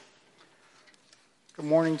Good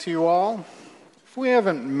morning to you all. If we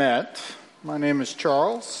haven't met, my name is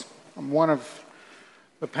Charles. I'm one of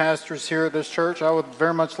the pastors here at this church. I would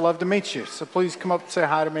very much love to meet you. So please come up and say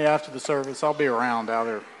hi to me after the service. I'll be around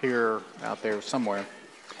out there somewhere.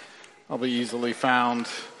 I'll be easily found.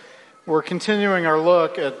 We're continuing our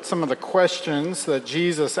look at some of the questions that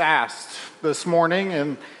Jesus asked this morning.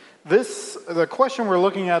 And the question we're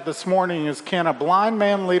looking at this morning is, can a blind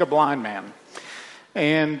man lead a blind man?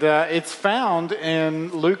 And it's found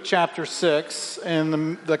in Luke chapter 6,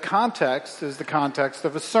 and the context is the context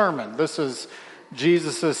of a sermon. This is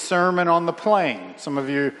Jesus' Sermon on the Plain. Some of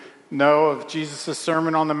you know of Jesus'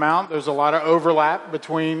 Sermon on the Mount. There's a lot of overlap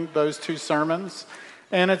between those two sermons.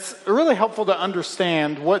 And it's really helpful to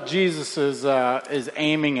understand what Jesus is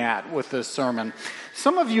aiming at with this sermon.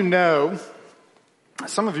 Some of you might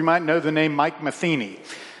know the name Mike Matheny.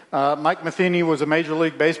 Mike Matheny was a Major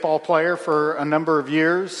League Baseball player for a number of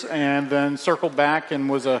years and then circled back and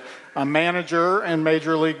was a manager and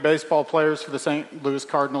Major League Baseball players for the St. Louis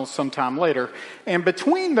Cardinals sometime later. And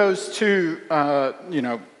between those two,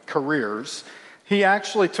 careers, he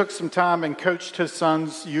actually took some time and coached his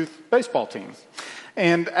son's youth baseball team.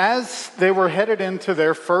 And as they were headed into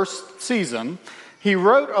their first season, he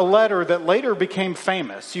wrote a letter that later became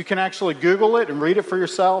famous. You can actually Google it and read it for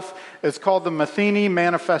yourself. It's called the Matheny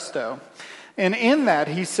Manifesto. And in that,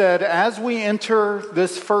 he said, as we enter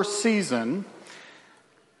this first season,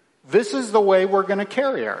 this is the way we're going to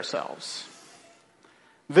carry ourselves.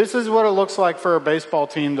 This is what it looks like for a baseball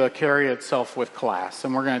team to carry itself with class.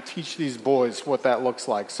 And we're going to teach these boys what that looks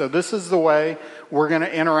like. So this is the way we're going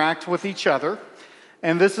to interact with each other.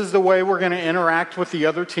 And this is the way we're going to interact with the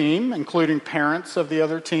other team, including parents of the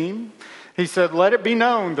other team. He said, let it be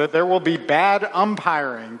known that there will be bad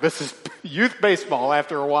umpiring. This is youth baseball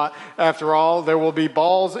after all. There will be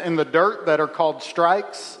balls in the dirt that are called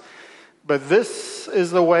strikes. But this is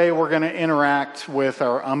the way we're going to interact with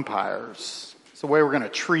our umpires. It's the way we're going to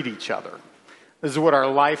treat each other. This is what our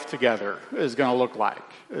life together is going to look like,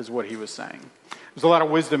 is what he was saying. There's a lot of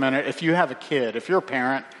wisdom in it. If you have a kid, if you're a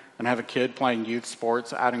parent and have a kid playing youth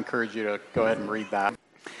sports, I'd encourage you to go ahead and read that.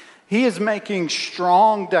 He is making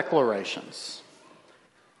strong declarations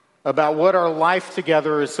about what our life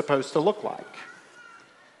together is supposed to look like.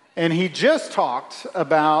 And he just talked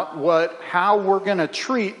about how we're going to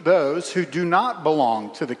treat those who do not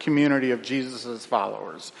belong to the community of Jesus'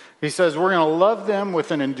 followers. He says we're going to love them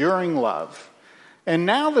with an enduring love. And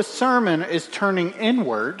now the sermon is turning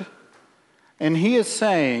inward, and he is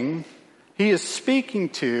speaking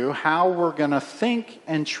to how we're going to think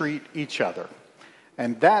and treat each other.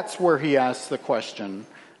 And that's where he asks the question,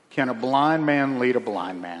 can a blind man lead a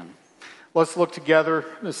blind man? Let's look together.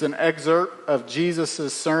 This is an excerpt of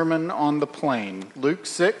Jesus' Sermon on the Plain. Luke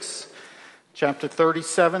chapter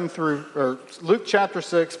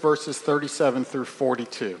 6, verses 37 through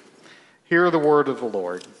 42. Hear the word of the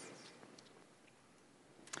Lord.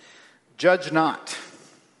 Judge not,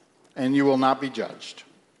 and you will not be judged.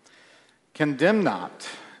 Condemn not,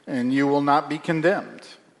 and you will not be condemned.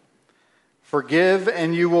 Forgive,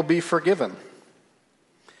 and you will be forgiven.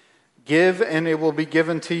 Give, and it will be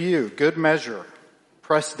given to you. Good measure,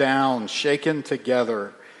 pressed down, shaken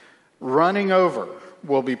together, running over,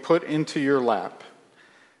 will be put into your lap.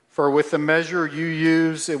 For with the measure you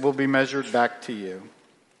use, it will be measured back to you.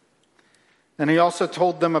 And he also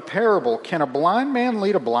told them a parable. Can a blind man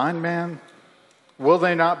lead a blind man? Will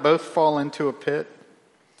they not both fall into a pit?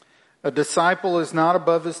 A disciple is not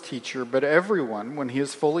above his teacher, but everyone, when he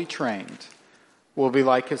is fully trained, will be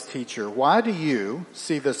like his teacher. Why do you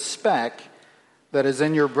see the speck that is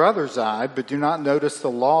in your brother's eye, but do not notice the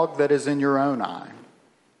log that is in your own eye?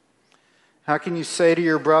 How can you say to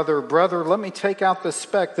your brother, brother, let me take out the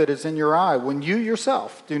speck that is in your eye, when you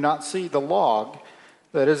yourself do not see the log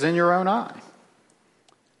that is in your own eye?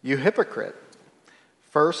 You hypocrite.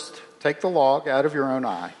 First, take the log out of your own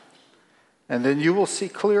eye, and then you will see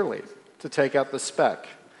clearly to take out the speck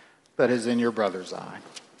that is in your brother's eye.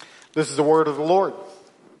 This is the word of the Lord.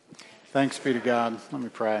 Thanks be to God. Let me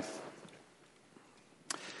pray.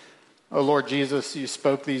 Oh Lord Jesus, you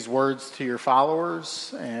spoke these words to your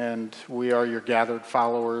followers, and we are your gathered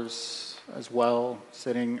followers as well,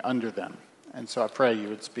 sitting under them. And so I pray you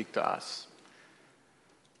would speak to us.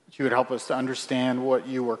 That you would help us to understand what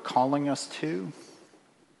you were calling us to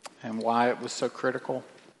and why it was so critical.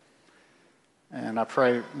 And I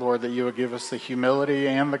pray, Lord, that you would give us the humility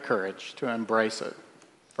and the courage to embrace it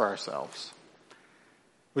for ourselves.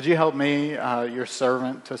 Would you help me, your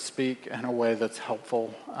servant, to speak in a way that's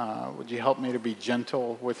helpful? Would you help me to be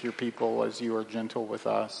gentle with your people as you are gentle with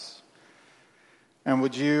us? And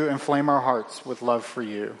would you inflame our hearts with love for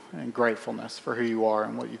you and gratefulness for who you are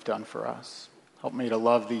and what you've done for us. Help me to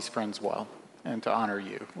love these friends well and to honor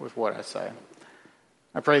you with what I say.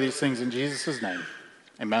 I pray these things in Jesus' name.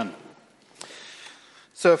 Amen.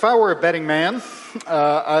 So if I were a betting man,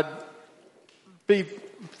 I'd be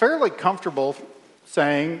fairly comfortable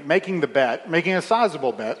making a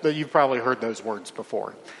sizable bet, that you've probably heard those words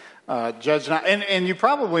before. Judge not, and you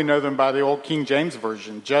probably know them by the old King James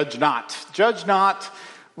Version. Judge not,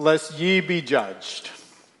 lest ye be judged.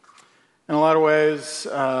 In a lot of ways,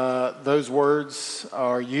 those words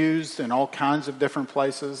are used in all kinds of different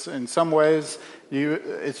places. In some ways,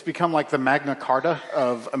 it's become like the Magna Carta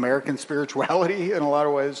of American spirituality. In a lot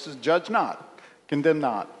of ways, just judge not, condemn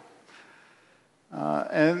not.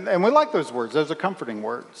 And we like those words. Those are comforting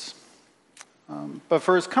words. But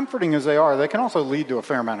for as comforting as they are, they can also lead to a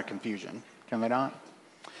fair amount of confusion, can they not?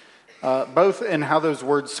 Both in how those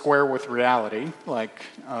words square with reality, like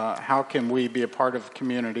how can we be a part of a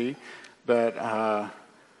community that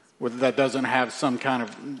doesn't have some kind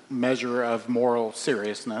of measure of moral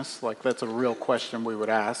seriousness? Like that's a real question we would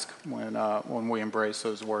ask when we embrace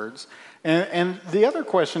those words. And the other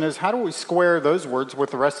question is, how do we square those words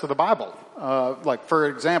with the rest of the Bible? Like, for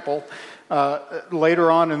example, later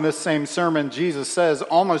on in this same sermon, Jesus says,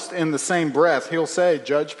 almost in the same breath, he'll say,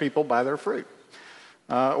 judge people by their fruit.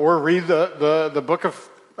 Or read the book of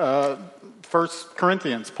 1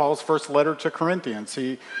 Corinthians, Paul's first letter to Corinthians.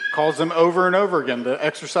 He calls them over and over again to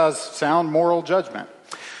exercise sound moral judgment.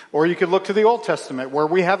 Or you could look to the Old Testament, where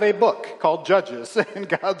we have a book called Judges, and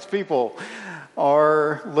God's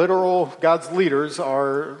leaders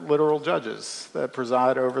are literal judges that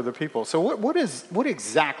preside over the people. So what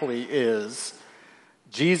exactly is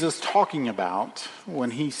Jesus talking about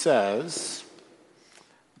when he says,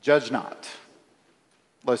 judge not,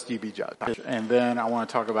 lest ye be judged? And then I want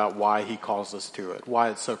to talk about why he calls us to it, why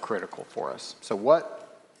it's so critical for us. So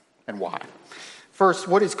what and why? First,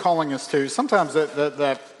 what he's calling us to. Sometimes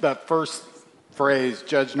that first phrase,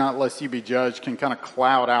 judge not lest ye be judged, can kind of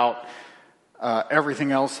cloud out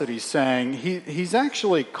everything else that he's saying. He's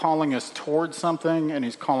actually calling us towards something, and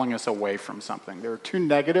he's calling us away from something. There are two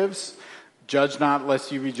negatives: judge not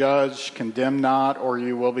lest you be judged, condemn not or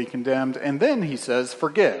you will be condemned. And then he says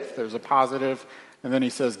forgive. There's a positive, and then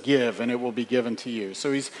he says give and it will be given to you.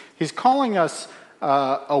 So he's calling us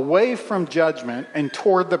away from judgment and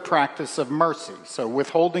toward the practice of mercy. So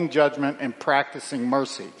withholding judgment and practicing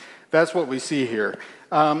mercy. That's what we see here.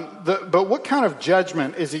 But what kind of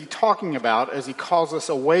judgment is he talking about as he calls us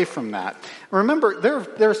away from that? Remember,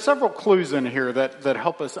 there are several clues in here that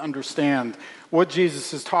help us understand what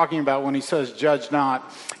Jesus is talking about when he says judge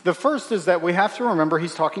not. The first is that we have to remember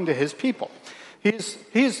he's talking to his people. He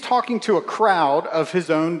is talking to a crowd of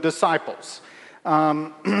his own disciples.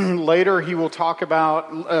 Later he will talk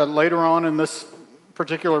about, later on in this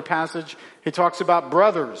particular passage, he talks about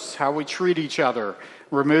brothers, how we treat each other,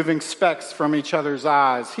 removing specks from each other's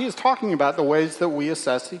eyes. He is talking about the ways that we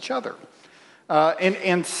assess each other.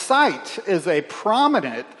 And sight is a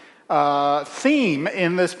prominent theme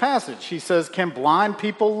in this passage. He says, can blind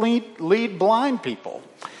people lead blind people?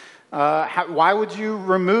 Why would you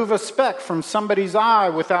remove a speck from somebody's eye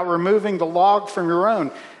without removing the log from your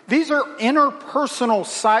own? These are interpersonal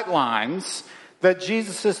sight lines that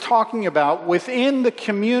Jesus is talking about within the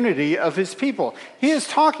community of his people. He is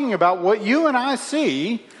talking about what you and I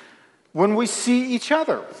see when we see each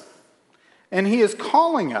other. And he is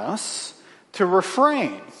calling us to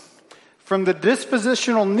refrain from the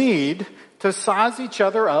dispositional need to size each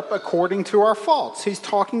other up according to our faults. He's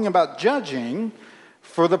talking about judging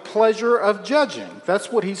for the pleasure of judging.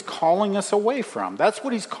 That's what he's calling us away from. That's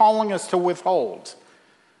what he's calling us to withhold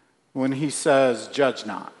when he says, judge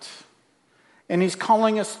not. And he's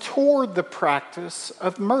calling us toward the practice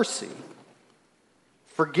of mercy.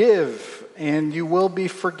 Forgive, and you will be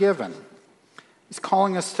forgiven. He's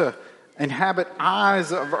calling us to inhabit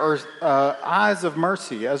eyes of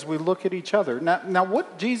mercy as we look at each other. Now,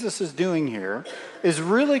 what Jesus is doing here is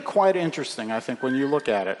really quite interesting, I think, when you look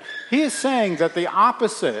at it. He is saying that the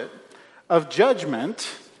opposite of judgment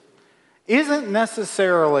isn't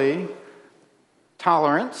necessarily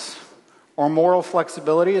tolerance or moral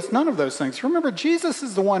flexibility. It's none of those things. Remember, Jesus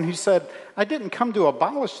is the one who said, I didn't come to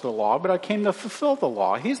abolish the law, but I came to fulfill the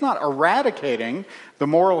law. He's not eradicating the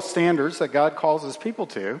moral standards that God calls his people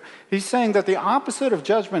to. He's saying that the opposite of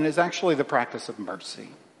judgment is actually the practice of mercy.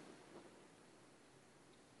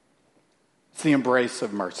 It's the embrace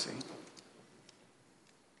of mercy.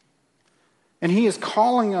 And he is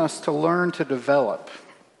calling us to learn to develop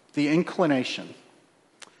the inclination,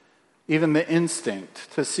 even the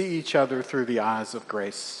instinct, to see each other through the eyes of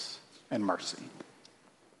grace and mercy.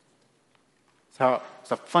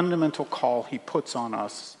 It's a fundamental call he puts on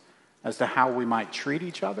us as to how we might treat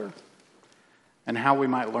each other and how we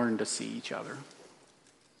might learn to see each other.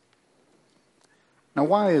 Now,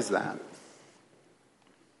 why is that?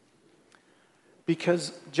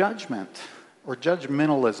 Because judgment, or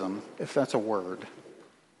judgmentalism, if that's a word,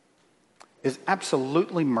 is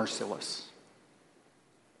absolutely merciless.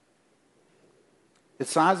 It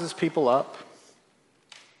sizes people up.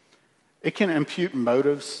 It can impute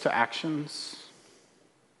motives to actions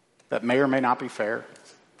that may or may not be fair.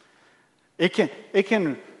 It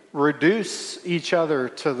can reduce each other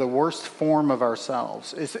to the worst form of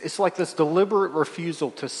ourselves. It's like this deliberate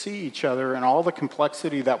refusal to see each other and all the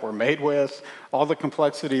complexity that we're made with, all the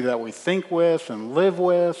complexity that we think with and live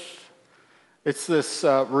with. It's this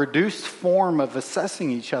reduced form of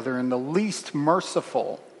assessing each other in the least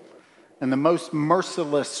merciful and the most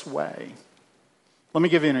merciless way. Let me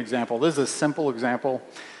give you an example. This is a simple example.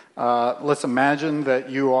 Let's imagine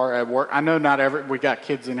that you are at work. I know we got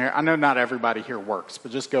kids in here. I know not everybody here works,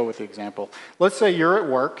 but just go with the example. Let's say you're at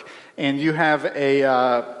work and you have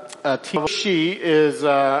a team. She is,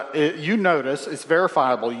 you notice, it's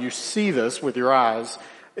verifiable, you see this with your eyes,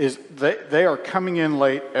 is they are coming in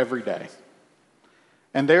late every day.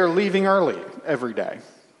 And they are leaving early every day.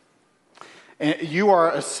 And you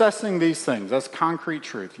are assessing these things. That's concrete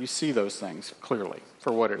truth. You see those things clearly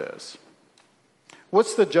for what it is.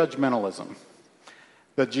 What's the judgmentalism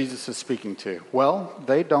that Jesus is speaking to? Well,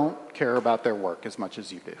 they don't care about their work as much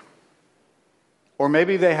as you do. Or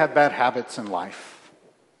maybe they have bad habits in life.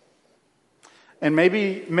 And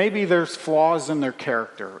maybe there's flaws in their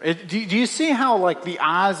character. Do you see how like the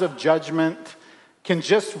eyes of judgment can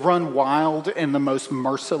just run wild in the most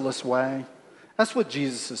merciless way? That's what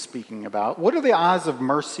Jesus is speaking about. What do the eyes of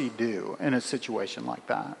mercy do in a situation like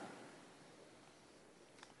that?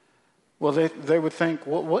 Well, they would think,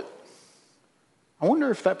 what? I wonder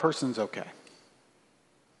if that person's okay.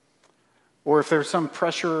 Or if there's some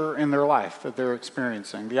pressure in their life that they're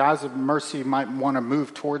experiencing. The eyes of mercy might want to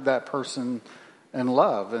move toward that person in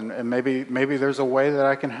love. And maybe there's a way that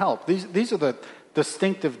I can help. These are the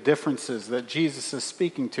distinctive differences that Jesus is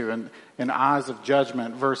speaking to in eyes of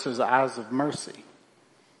judgment versus eyes of mercy.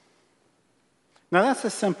 Now that's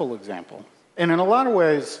a simple example. And in a lot of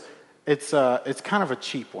ways, it's kind of a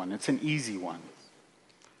cheap one. It's an easy one.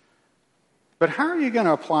 But how are you going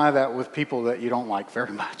to apply that with people that you don't like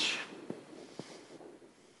very much?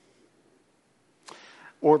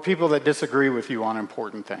 Or people that disagree with you on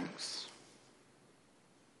important things?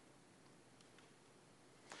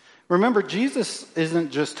 Remember, Jesus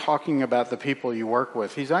isn't just talking about the people you work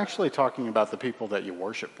with. He's actually talking about the people that you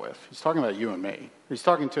worship with. He's talking about you and me. He's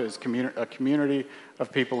talking to a community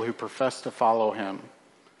of people who profess to follow him.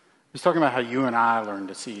 He's talking about how you and I learn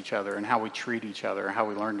to see each other and how we treat each other and how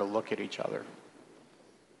we learn to look at each other.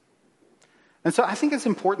 And so I think it's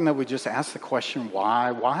important that we just ask the question,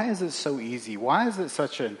 why? Why is it so easy? Why is it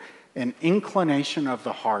such an inclination of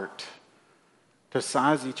the heart to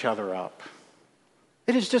size each other up?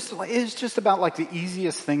 It's just about like the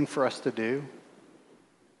easiest thing for us to do.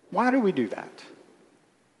 Why do we do that?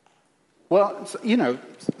 Well,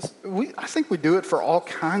 I think we do it for all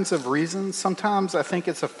kinds of reasons. Sometimes I think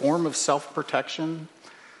it's a form of self-protection.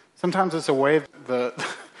 Sometimes it's a way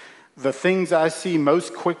the things I see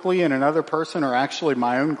most quickly in another person are actually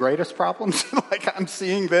my own greatest problems. Like I'm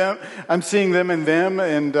seeing them in them,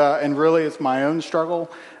 and really it's my own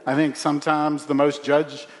struggle. I think sometimes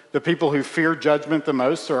the people who fear judgment the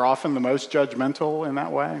most are often the most judgmental in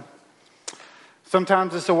that way.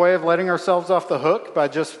 Sometimes it's a way of letting ourselves off the hook by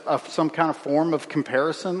just some kind of form of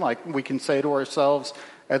comparison. Like we can say to ourselves,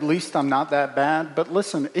 at least I'm not that bad. But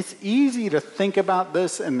listen, it's easy to think about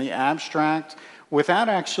this in the abstract without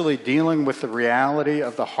actually dealing with the reality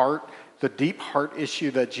of the heart, the deep heart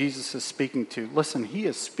issue that Jesus is speaking to. Listen, he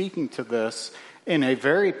is speaking to this in a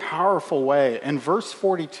very powerful way. In verse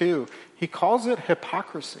 42, he calls it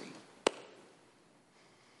hypocrisy.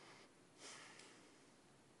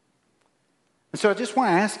 And so I just want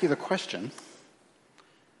to ask you the question,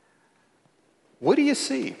 what do you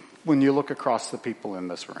see when you look across the people in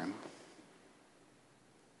this room?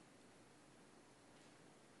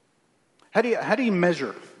 How do you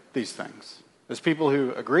measure these things? As people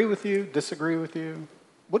who agree with you, disagree with you,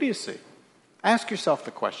 what do you see? Ask yourself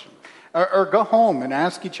the question. Or go home and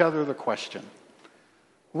ask each other the question.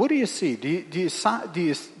 What do you see? Do you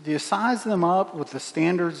size them up with the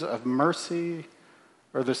standards of mercy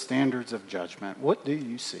or the standards of judgment? What do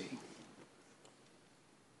you see?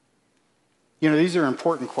 These are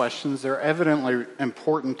important questions. They're evidently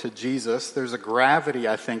important to Jesus. There's a gravity,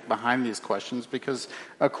 I think, behind these questions because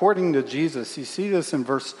according to Jesus, you see this in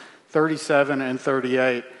verse 37 and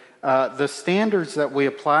 38, the standards that we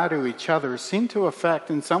apply to each other seem to affect,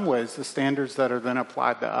 in some ways, the standards that are then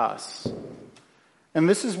applied to us. And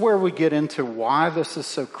this is where we get into why this is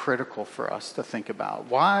so critical for us to think about.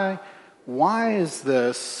 Why is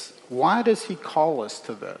this? Why does he call us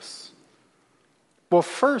to this? Well,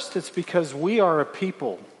 first, it's because we are a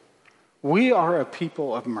people. We are a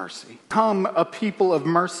people of mercy. Become a people of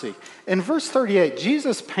mercy. In verse 38,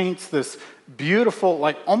 Jesus paints this beautiful,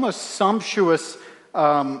 like almost sumptuous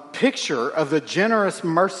picture of the generous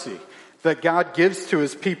mercy that God gives to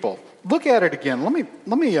his people. Look at it again. Let me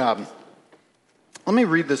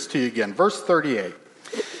read this to you again. Verse 38.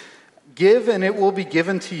 Give and it will be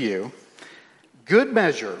given to you. Good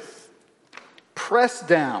measure, pressed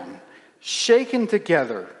down, shaken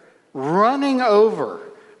together, running over,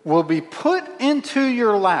 will be put into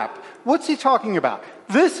your lap. What's he talking about?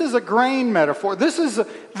 This is a grain metaphor. This is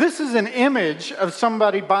an image of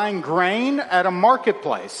somebody buying grain at a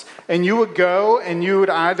marketplace. And you would go and you would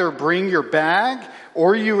either bring your bag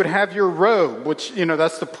or you would have your robe, which,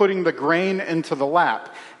 that's the putting the grain into the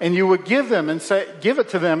lap. And you would give it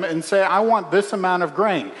to them and say, I want this amount of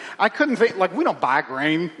grain. I couldn't think, we don't buy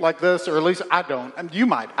grain like this, or at least I don't. You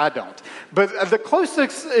might, I don't. But the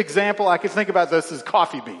closest example I could think about this is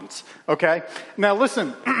coffee beans, okay? Now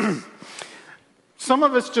listen, some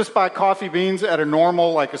of us just buy coffee beans at a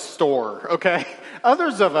normal, a store, okay?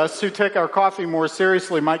 Others of us who take our coffee more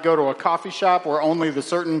seriously might go to a coffee shop where only the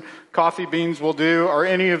certain coffee beans will do. Are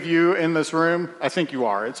any of you in this room? I think you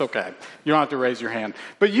are. It's okay. You don't have to raise your hand.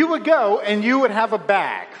 But you would go and you would have a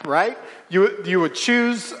bag, right? You would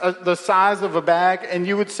choose the size of a bag and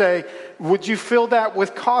you would say, would you fill that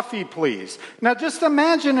with coffee, please? Now just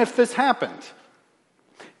imagine if this happened.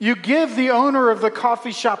 You give the owner of the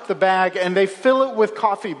coffee shop the bag and they fill it with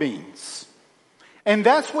coffee beans. And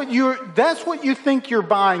that's what you think you're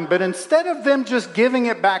buying, but instead of them just giving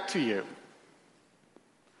it back to you,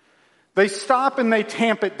 they stop and they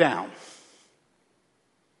tamp it down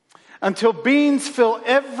until beans fill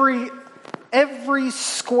every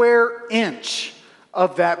square inch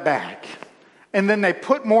of that bag. And then they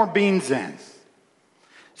put more beans in.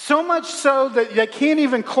 So much so that they can't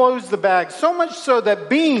even close the bag. So much so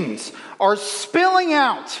that beans are spilling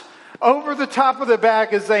out over the top of the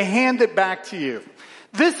bag as they hand it back to you.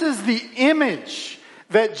 This is the image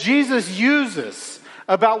that Jesus uses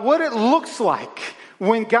about what it looks like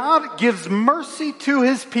when God gives mercy to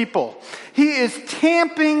his people. He is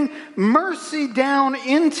tamping mercy down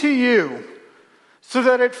into you so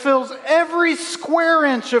that it fills every square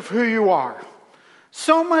inch of who you are.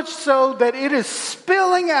 So much so that it is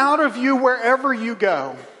spilling out of you wherever you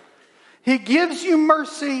go. He gives you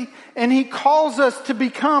mercy and he calls us to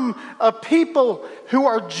become a people who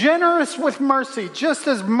are generous with mercy. Just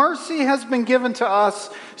as mercy has been given to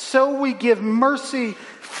us, so we give mercy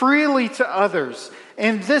freely to others.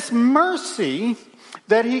 And this mercy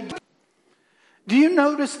that do you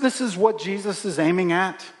notice this is what Jesus is aiming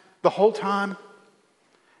at the whole time?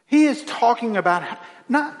 He is talking about,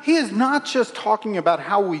 he is not just talking about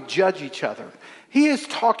how we judge each other. He is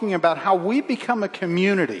talking about how we become a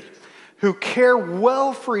community who care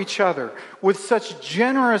well for each other with such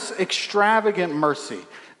generous, extravagant mercy.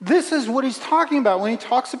 This is what he's talking about when he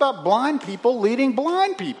talks about blind people leading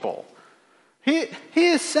blind people. He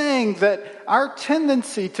is saying that our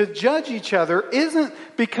tendency to judge each other isn't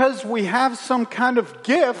because we have some kind of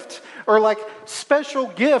gift or special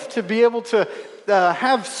gift to be able to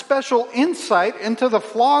have special insight into the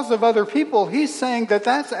flaws of other people. He's saying that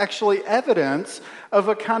that's actually evidence of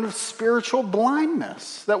a kind of spiritual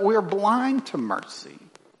blindness, that we're blind to mercy.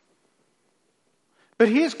 But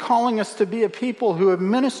he is calling us to be a people who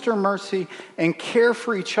administer mercy and care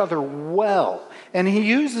for each other well. And he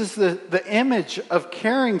uses the image of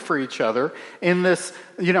caring for each other in this,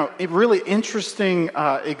 really interesting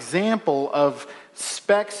example of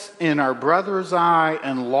specks in our brother's eye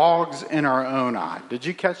and logs in our own eye. Did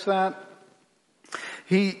you catch that?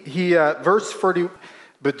 Verse 40,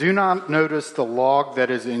 but do not notice the log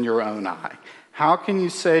that is in your own eye. How can you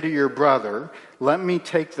say to your brother, let me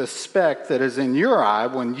take the speck that is in your eye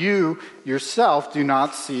when you yourself do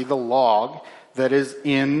not see the log that is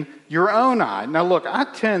in your own eye? Now look, I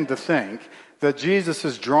tend to think that Jesus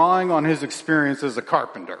is drawing on his experience as a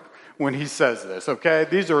carpenter when he says this, okay?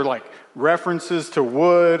 These are references to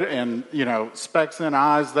wood and, specks in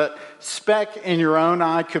eyes. That speck in your own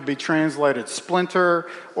eye could be translated splinter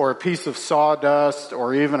or a piece of sawdust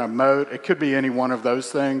or even a mote. It could be any one of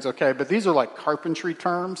those things, okay? But these are carpentry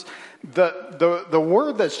terms. The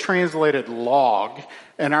word that's translated log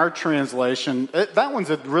in our translation, that one's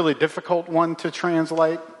a really difficult one to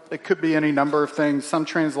translate. It could be any number of things. Some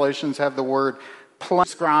translations have the word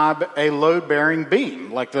describe a load-bearing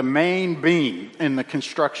beam, like the main beam in the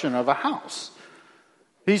construction of a house.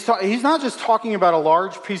 He's not just talking about a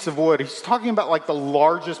large piece of wood. He's talking about like the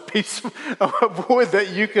largest piece of wood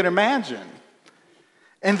that you can imagine.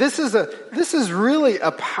 And this is really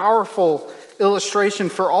a powerful illustration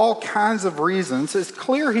for all kinds of reasons. It's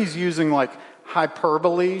clear he's using like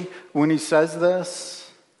hyperbole when he says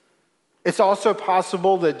this. It's also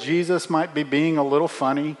possible that Jesus might be being a little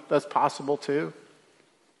funny. That's possible too.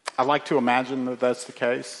 I like to imagine that that's the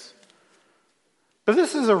case. But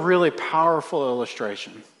this is a really powerful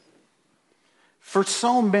illustration for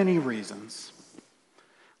so many reasons.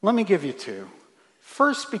 Let me give you two.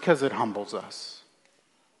 First, because it humbles us.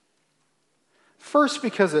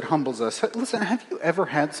 Listen, have you ever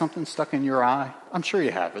had something stuck in your eye? I'm sure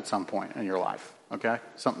you have at some point in your life, okay?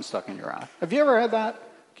 Something stuck in your eye. Have you ever had that?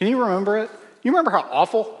 Can you remember it? You remember how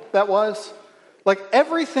awful that was? Like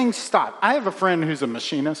everything stopped. I have a friend who's a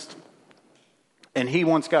machinist, and he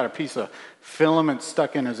once got a piece of filament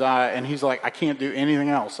stuck in his eye, and he's like, I can't do anything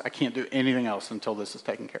else. I can't do anything else until this is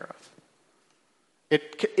taken care of.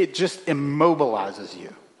 It just immobilizes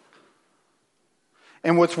you.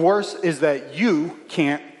 And what's worse is that you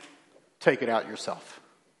can't take it out yourself.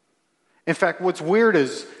 In fact, what's weird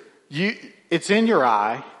is it's in your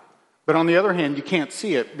eye, but on the other hand, you can't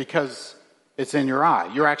see it because it's in your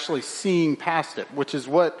eye. You're actually seeing past it, which is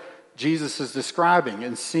what Jesus is describing,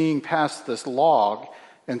 and seeing past this log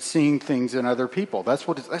and seeing things in other people. That's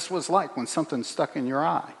what it's like when something's stuck in your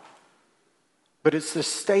eye. But it's the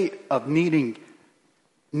state of needing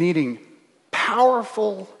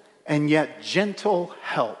powerful and yet gentle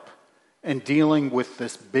help in dealing with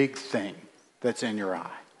this big thing that's in your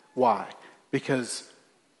eye. Why? Because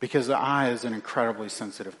the eye is an incredibly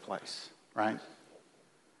sensitive place, right?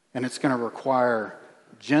 And it's going to require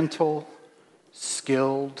gentle,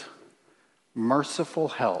 skilled, merciful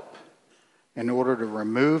help in order to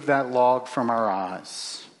remove that log from our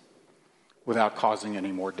eyes without causing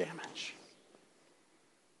any more damage.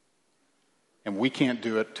 And we can't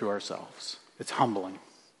do it to ourselves. It's humbling.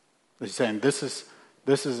 He's saying this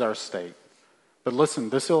is our state. But listen,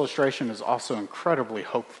 this illustration is also incredibly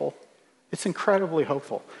hopeful. It's incredibly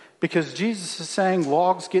hopeful because Jesus is saying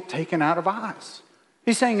logs get taken out of eyes.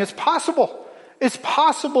 He's saying it's possible. It's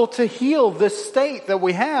possible to heal this state that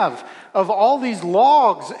we have of all these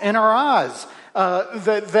logs in our eyes.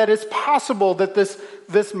 That it's possible that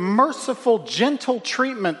this merciful, gentle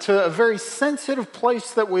treatment to a very sensitive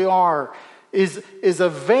place that we are is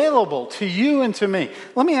available to you and to me.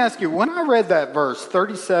 Let me ask you, when I read that verse,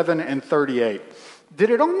 37 and 38, did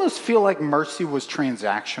it almost feel like mercy was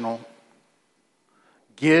transactional?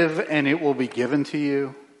 Give and it will be given to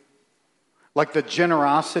you. Like the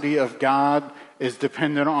generosity of God is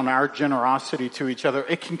dependent on our generosity to each other.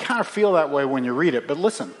 It can kind of feel that way when you read it. But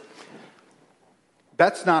listen,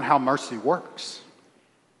 that's not how mercy works.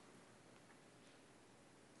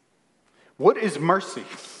 What is mercy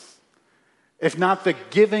if not the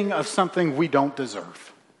giving of something we don't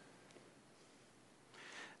deserve?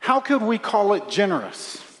 How could we call it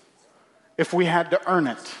generous if we had to earn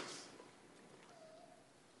it?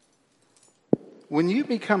 When you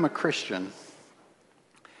become a Christian,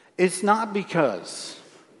 it's not because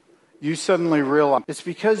you suddenly realize, it's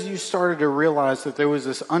because you started to realize that there was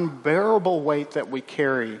this unbearable weight that we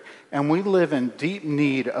carry, and we live in deep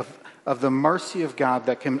need of the mercy of God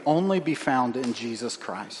that can only be found in Jesus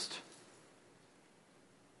Christ.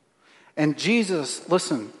 And Jesus,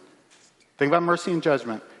 listen, think about mercy and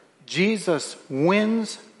judgment. Jesus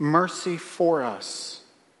wins mercy for us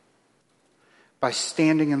by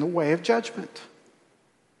standing in the way of judgment.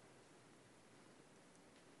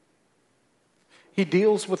 He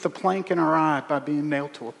deals with the plank in our eye by being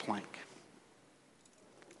nailed to a plank.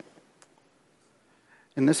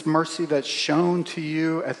 And this mercy that's shown to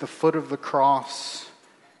you at the foot of the cross,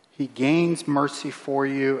 he gains mercy for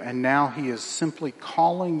you, and now he is simply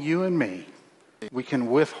calling you and me. We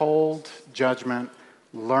can withhold judgment,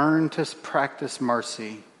 learn to practice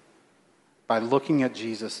mercy by looking at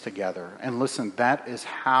Jesus together. And listen, that is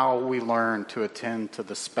how we learn to attend to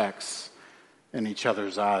the specks in each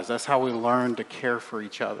other's eyes. That's how we learn to care for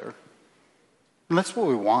each other. And that's what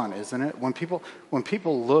we want, isn't it? When people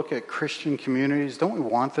look at Christian communities, don't we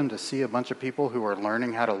want them to see a bunch of people who are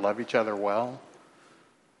learning how to love each other well?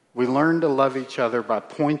 We learn to love each other by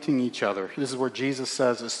pointing each other. This is where Jesus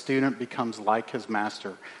says a student becomes like his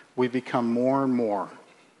master. We become more and more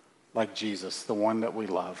like Jesus, the one that we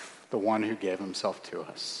love, the one who gave himself to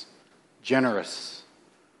us. Generous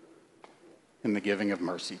in the giving of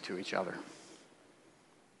mercy to each other.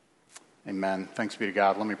 Amen. Thanks be to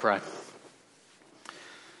God. Let me pray.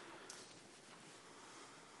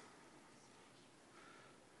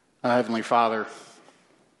 Heavenly Father,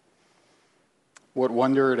 what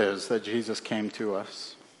wonder it is that Jesus came to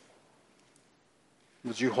us.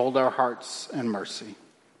 Would you hold our hearts in mercy?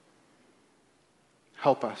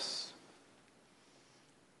 Help us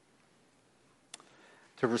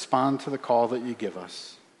to respond to the call that you give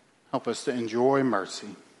us. Help us to enjoy mercy.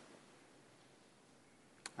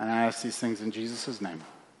 And I ask these things in Jesus' name.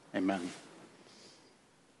 Amen.